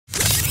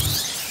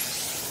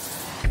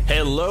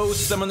Hello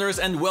summoners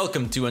and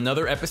welcome to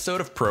another episode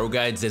of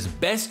ProGuides'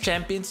 Best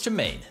Champions to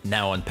Main,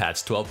 now on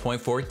patch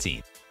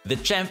 12.14. The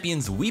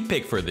champions we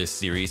pick for this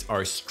series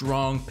are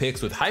strong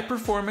picks with high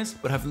performance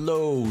but have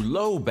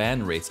low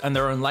ban rates and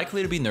are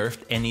unlikely to be nerfed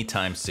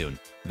anytime soon.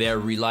 They are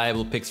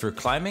reliable picks for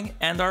climbing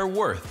and are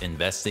worth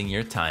investing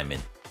your time in.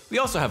 We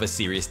also have a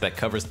series that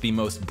covers the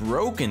most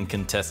broken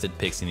contested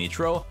picks in each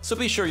role, so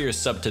be sure you're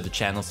subbed to the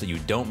channel so you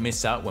don't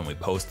miss out when we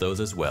post those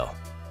as well.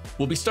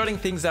 We'll be starting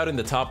things out in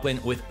the top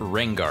lane with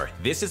Rengar.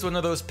 This is one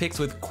of those picks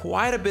with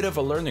quite a bit of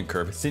a learning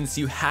curve since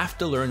you have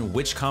to learn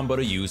which combo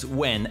to use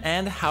when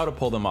and how to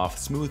pull them off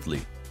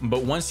smoothly.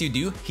 But once you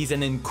do, he's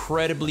an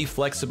incredibly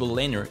flexible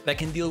laner that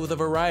can deal with a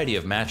variety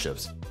of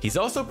matchups. He's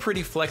also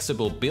pretty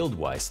flexible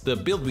build-wise. The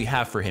build we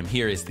have for him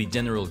here is the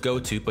general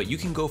go-to, but you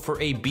can go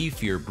for a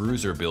beefier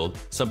bruiser build,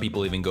 some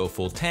people even go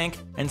full tank,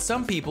 and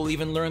some people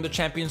even learn the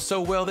champion so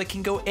well they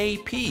can go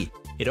AP.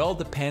 It all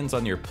depends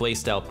on your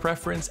playstyle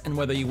preference and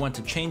whether you want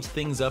to change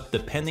things up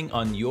depending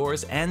on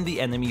yours and the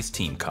enemy's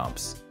team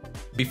comps.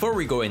 Before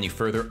we go any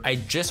further, I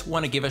just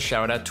want to give a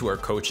shout out to our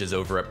coaches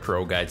over at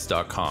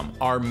ProGuides.com.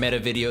 Our meta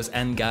videos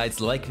and guides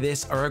like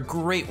this are a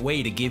great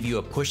way to give you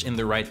a push in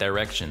the right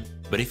direction.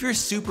 But if you're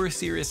super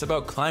serious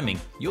about climbing,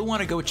 you'll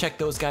want to go check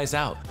those guys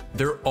out.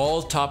 They're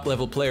all top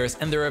level players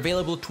and they're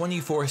available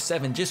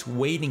 24/7 just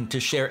waiting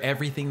to share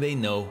everything they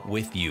know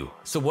with you.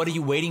 So what are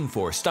you waiting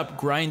for? Stop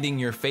grinding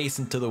your face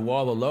into the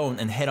wall alone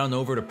and head on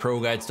over to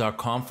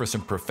ProGuides.com for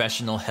some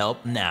professional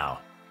help now.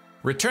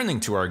 Returning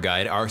to our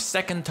guide, our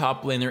second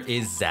top laner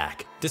is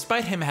Zac.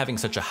 Despite him having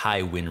such a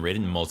high win rate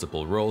in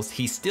multiple roles,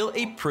 he's still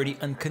a pretty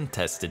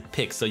uncontested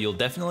pick, so you'll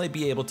definitely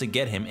be able to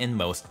get him in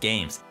most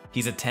games.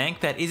 He's a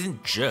tank that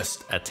isn't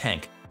just a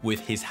tank.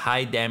 With his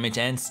high damage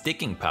and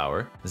sticking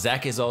power,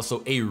 Zac is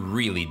also a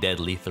really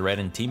deadly threat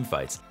in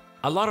teamfights.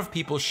 A lot of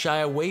people shy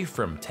away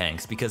from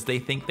tanks because they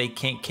think they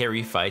can't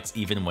carry fights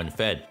even when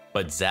fed,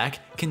 but Zac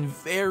can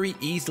very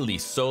easily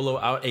solo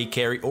out a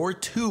carry or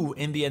two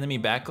in the enemy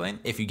backline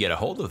if you get a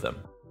hold of them.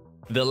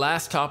 The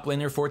last top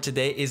laner for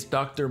today is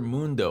Dr.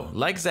 Mundo.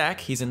 Like Zac,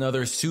 he's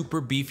another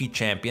super beefy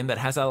champion that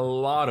has a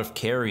lot of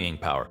carrying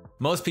power.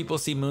 Most people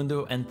see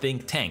Mundo and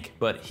think tank,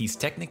 but he's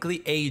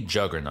technically a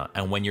juggernaut,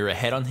 and when you're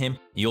ahead on him,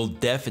 you'll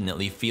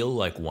definitely feel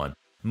like one.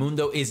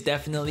 Mundo is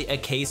definitely a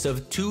case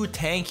of too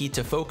tanky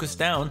to focus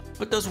down,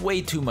 but does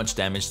way too much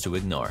damage to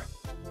ignore.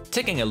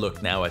 Taking a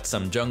look now at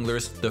some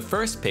junglers, the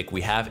first pick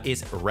we have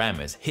is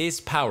Rammus.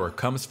 His power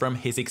comes from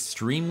his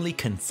extremely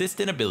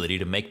consistent ability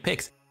to make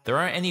picks. There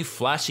aren't any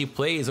flashy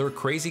plays or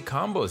crazy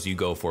combos you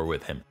go for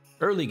with him.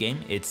 Early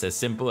game, it's as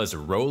simple as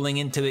rolling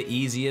into the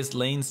easiest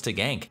lanes to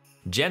gank.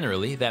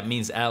 Generally, that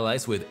means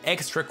allies with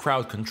extra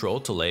crowd control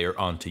to layer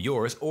onto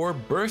yours or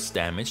burst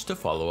damage to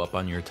follow up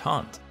on your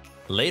taunt.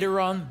 Later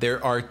on,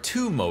 there are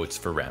two modes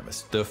for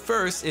Rammus. The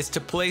first is to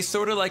play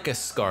sorta like a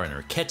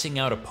Skarner, catching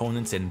out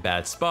opponents in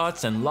bad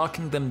spots and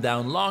locking them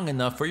down long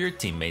enough for your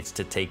teammates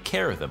to take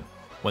care of them.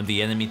 When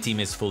the enemy team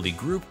is fully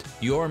grouped,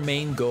 your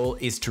main goal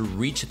is to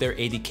reach their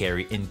AD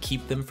carry and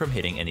keep them from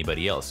hitting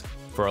anybody else.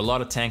 For a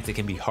lot of tanks, it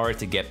can be hard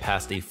to get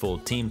past a full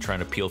team trying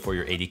to peel for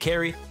your AD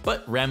carry,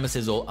 but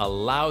Rammus' ult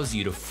allows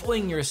you to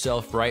fling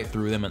yourself right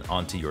through them and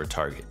onto your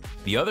target.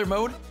 The other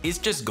mode is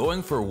just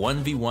going for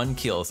 1v1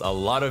 kills. A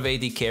lot of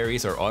AD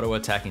carries or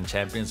auto-attacking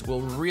champions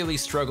will really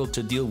struggle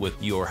to deal with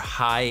your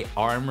high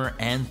armor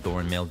and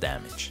thornmail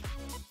damage.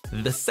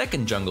 The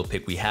second jungle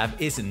pick we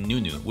have is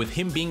Nunu. With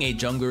him being a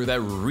jungler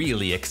that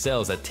really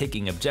excels at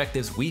taking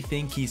objectives, we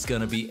think he's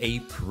gonna be a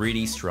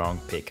pretty strong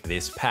pick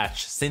this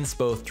patch, since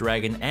both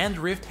Dragon and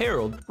Rift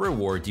Herald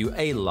reward you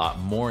a lot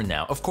more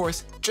now. Of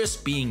course,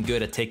 just being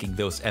good at taking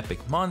those epic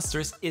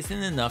monsters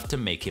isn't enough to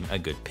make him a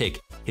good pick.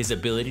 His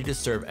ability to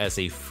serve as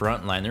a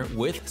frontliner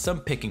with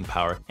some picking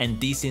power and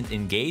decent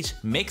engage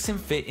makes him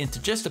fit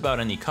into just about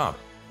any comp.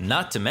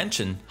 Not to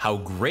mention how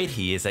great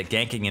he is at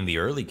ganking in the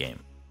early game.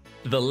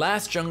 The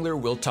last jungler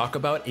we'll talk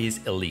about is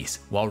Elise.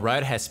 While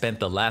Riot has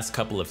spent the last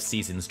couple of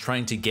seasons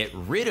trying to get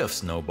rid of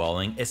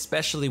snowballing,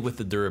 especially with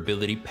the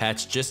durability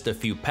patch just a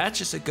few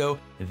patches ago,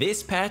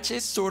 this patch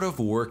is sort of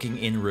working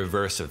in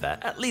reverse of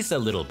that, at least a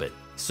little bit.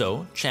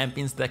 So,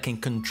 champions that can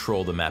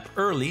control the map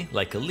early,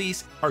 like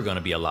Elise, are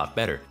gonna be a lot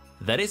better.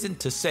 That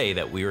isn't to say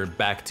that we are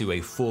back to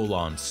a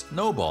full-on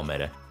snowball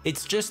meta,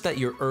 it's just that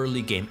your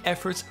early game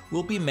efforts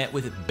will be met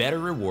with better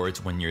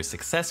rewards when you're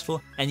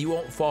successful and you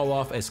won't fall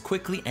off as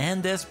quickly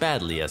and as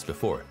badly as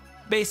before.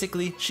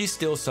 Basically, she's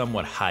still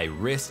somewhat high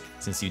risk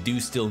since you do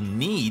still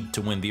need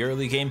to win the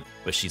early game,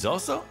 but she's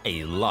also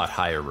a lot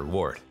higher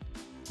reward.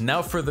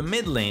 Now for the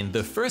mid lane,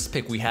 the first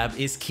pick we have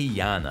is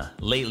Qiyana.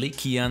 Lately,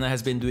 Qiyana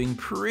has been doing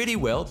pretty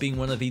well, being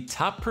one of the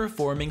top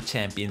performing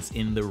champions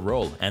in the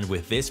role, and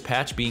with this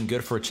patch being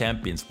good for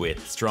champions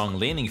with strong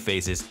laning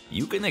phases,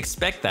 you can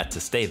expect that to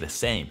stay the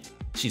same.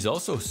 She's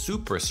also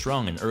super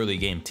strong in early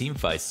game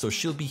teamfights, so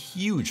she'll be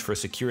huge for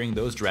securing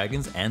those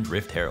dragons and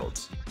Rift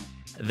Heralds.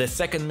 The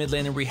second mid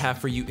laner we have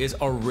for you is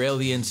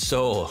Aurelion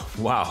Sol.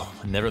 Wow,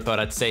 never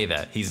thought I'd say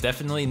that. He's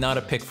definitely not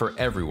a pick for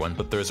everyone,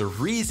 but there's a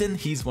reason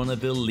he's one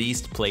of the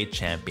least played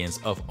champions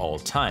of all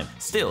time.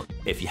 Still,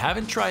 if you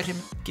haven't tried him,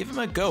 give him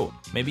a go.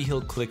 Maybe he'll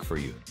click for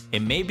you.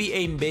 It may be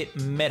a bit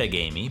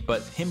metagamey,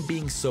 but him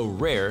being so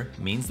rare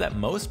means that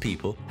most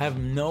people have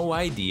no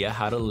idea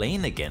how to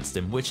lane against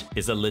him, which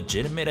is a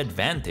legitimate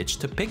advantage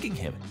to picking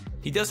him.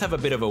 He does have a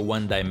bit of a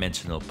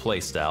one-dimensional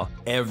playstyle.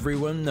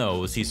 Everyone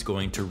knows he's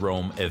going to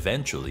roam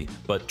eventually,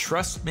 but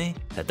trust me,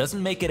 that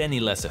doesn't make it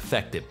any less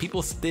effective.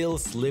 People still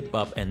slip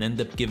up and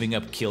end up giving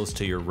up kills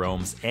to your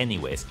roams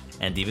anyways,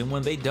 and even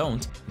when they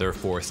don't, they're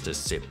forced to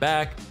sit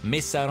back,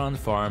 miss out on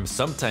farms,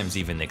 sometimes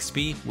even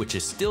XP, which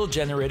is still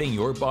generating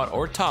your bot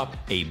or top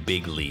a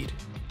big lead.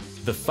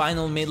 The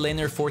final mid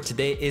laner for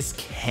today is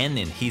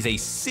Kennen. He's a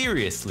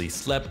seriously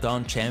slept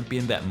on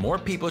champion that more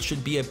people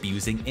should be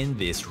abusing in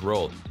this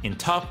role. In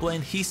top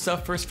lane, he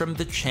suffers from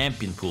the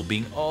champion pool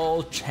being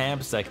all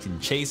champs that can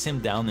chase him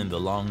down in the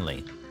long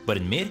lane. But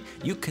in mid,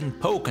 you can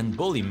poke and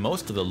bully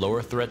most of the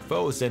lower threat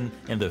foes, and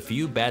in the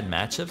few bad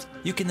matchups,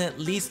 you can at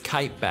least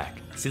kite back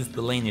since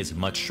the lane is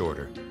much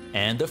shorter.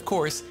 And of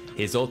course,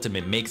 his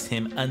ultimate makes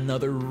him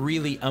another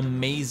really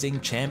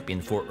amazing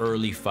champion for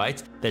early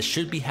fights that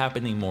should be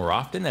happening more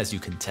often as you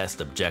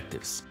contest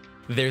objectives.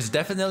 There's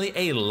definitely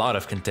a lot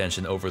of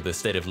contention over the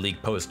State of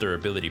League post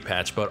durability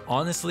patch, but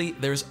honestly,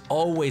 there's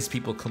always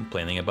people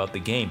complaining about the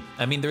game.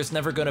 I mean, there's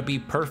never gonna be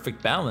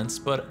perfect balance,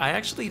 but I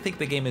actually think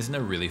the game is in a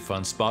really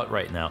fun spot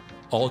right now.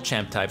 All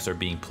champ types are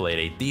being played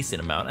a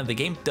decent amount, and the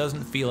game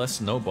doesn't feel as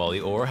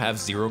snowbally or have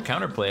zero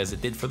counterplay as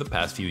it did for the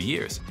past few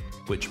years.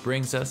 Which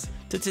brings us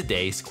to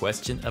today's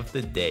question of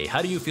the day.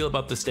 How do you feel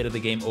about the state of the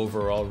game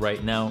overall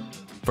right now?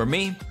 For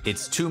me,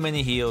 it's too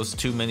many heals,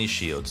 too many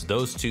shields.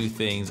 Those two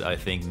things I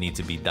think need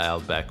to be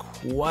dialed back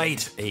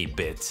quite a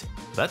bit.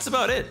 That's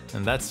about it,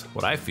 and that's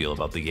what I feel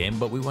about the game,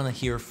 but we want to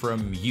hear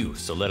from you.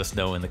 So let us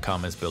know in the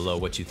comments below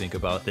what you think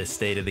about the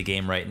state of the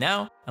game right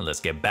now, and let's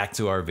get back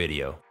to our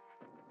video.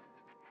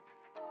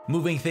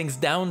 Moving things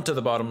down to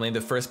the bottom lane, the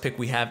first pick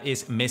we have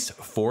is Miss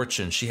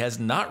Fortune. She has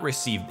not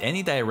received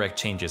any direct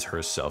changes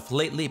herself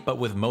lately, but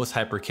with most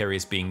hyper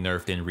carries being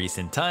nerfed in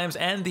recent times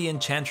and the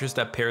enchantress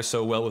that pairs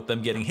so well with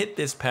them getting hit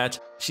this patch,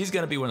 she's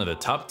gonna be one of the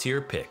top tier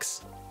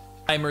picks.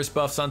 Heimer's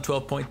buffs on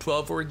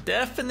 12.12 were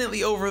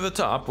definitely over the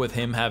top, with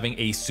him having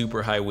a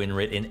super high win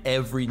rate in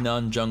every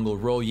non-jungle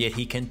role, yet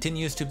he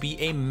continues to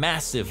be a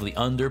massively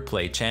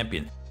underplayed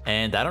champion.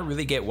 And I don't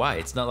really get why.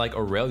 It's not like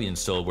Aurelion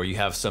Sol where you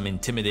have some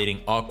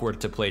intimidating, awkward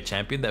to play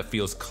champion that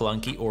feels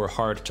clunky or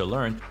hard to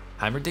learn.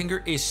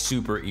 Heimerdinger is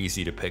super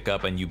easy to pick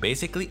up and you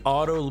basically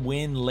auto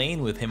win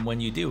lane with him when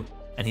you do.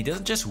 And he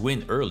doesn't just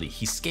win early,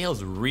 he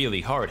scales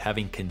really hard,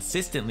 having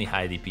consistently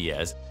high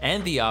DPS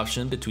and the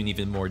option between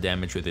even more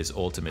damage with his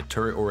ultimate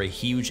turret or a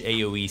huge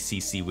AoE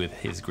CC with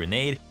his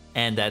grenade,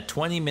 and at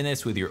 20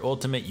 minutes with your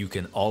ultimate you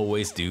can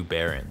always do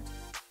Baron.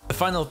 The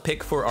final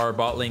pick for our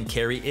bot lane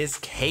carry is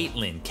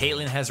Caitlyn.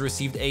 Caitlyn has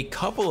received a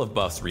couple of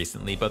buffs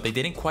recently, but they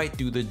didn't quite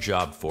do the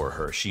job for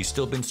her. She's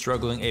still been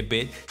struggling a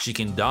bit. She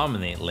can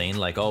dominate lane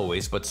like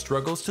always, but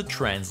struggles to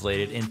translate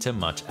it into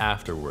much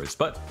afterwards.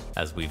 But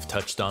as we've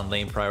touched on,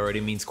 lane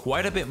priority means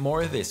quite a bit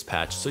more this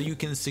patch, so you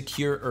can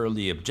secure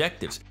early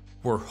objectives.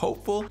 We're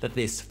hopeful that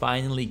this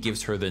finally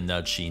gives her the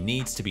nudge she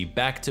needs to be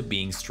back to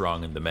being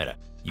strong in the meta.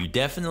 You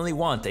definitely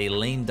want a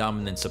lane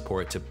dominant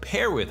support to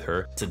pair with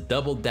her to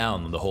double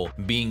down on the whole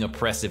being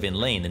oppressive in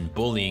lane and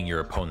bullying your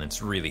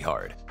opponents really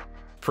hard.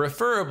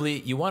 Preferably,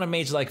 you want a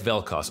mage like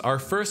Vel'Koz, our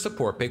first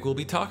support pick we'll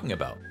be talking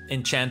about.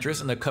 Enchantress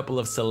and a couple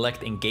of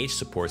select engage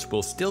supports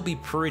will still be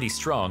pretty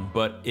strong,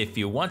 but if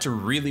you want to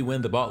really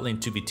win the bot lane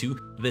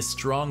 2v2, the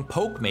strong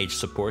poke mage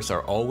supports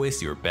are always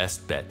your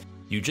best bet.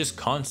 You just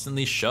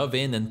constantly shove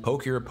in and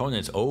poke your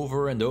opponents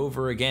over and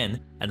over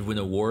again and win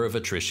a war of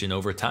attrition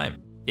over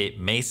time.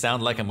 It may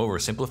sound like I'm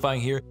oversimplifying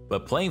here,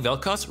 but playing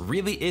Vel'Koz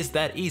really is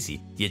that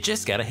easy. You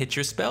just gotta hit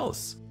your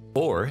spells.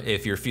 Or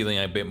if you're feeling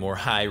a bit more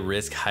high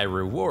risk, high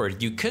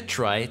reward, you could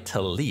try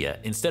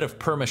Taliyah. Instead of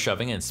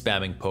perma-shoving and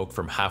spamming poke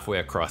from halfway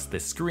across the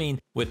screen,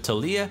 with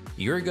Taliyah,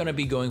 you're gonna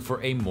be going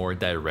for a more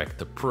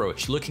direct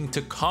approach, looking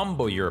to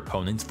combo your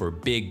opponents for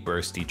big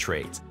bursty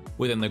trades.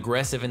 With an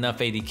aggressive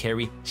enough AD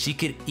carry, she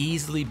could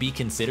easily be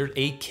considered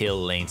a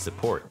kill lane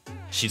support.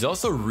 She's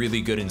also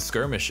really good in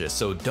skirmishes,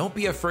 so don't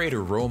be afraid to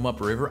roam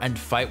upriver and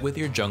fight with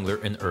your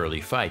jungler in early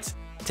fights.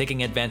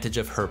 Taking advantage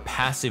of her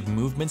passive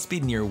movement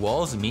speed near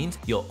walls means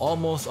you'll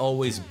almost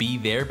always be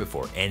there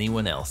before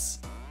anyone else.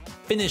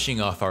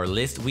 Finishing off our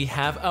list, we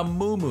have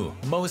Amumu.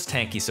 Most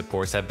tanky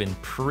supports have been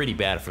pretty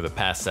bad for the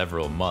past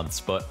several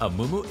months, but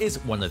Amumu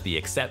is one of the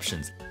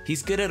exceptions.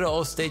 He's good at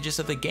all stages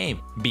of the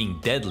game, being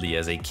deadly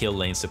as a kill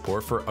lane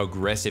support for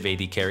aggressive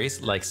AD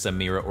carries like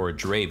Samira or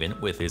Draven,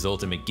 with his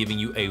ultimate giving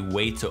you a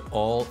way to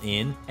all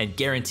in and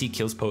guarantee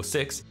kills post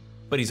 6.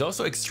 But he's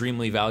also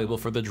extremely valuable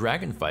for the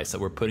dragon fights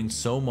that we're putting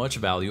so much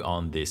value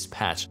on this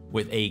patch,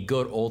 with a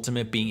good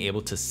ultimate being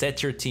able to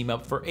set your team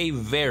up for a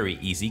very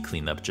easy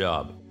cleanup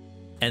job.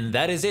 And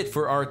that is it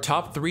for our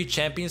top 3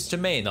 champions to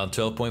main on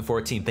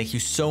 12.14. Thank you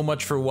so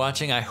much for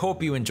watching. I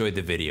hope you enjoyed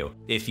the video.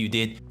 If you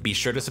did, be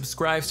sure to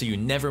subscribe so you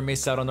never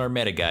miss out on our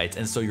meta guides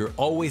and so you're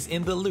always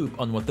in the loop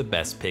on what the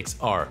best picks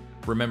are.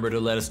 Remember to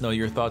let us know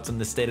your thoughts on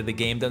the state of the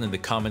game down in the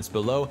comments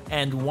below.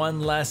 And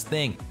one last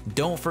thing,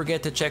 don't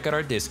forget to check out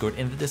our Discord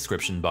in the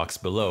description box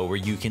below where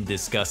you can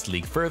discuss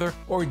League further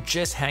or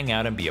just hang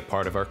out and be a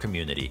part of our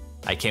community.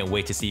 I can't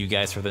wait to see you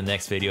guys for the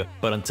next video,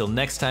 but until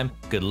next time,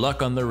 good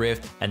luck on the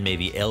Rift and may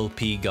the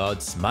LP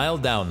gods smile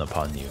down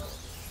upon you.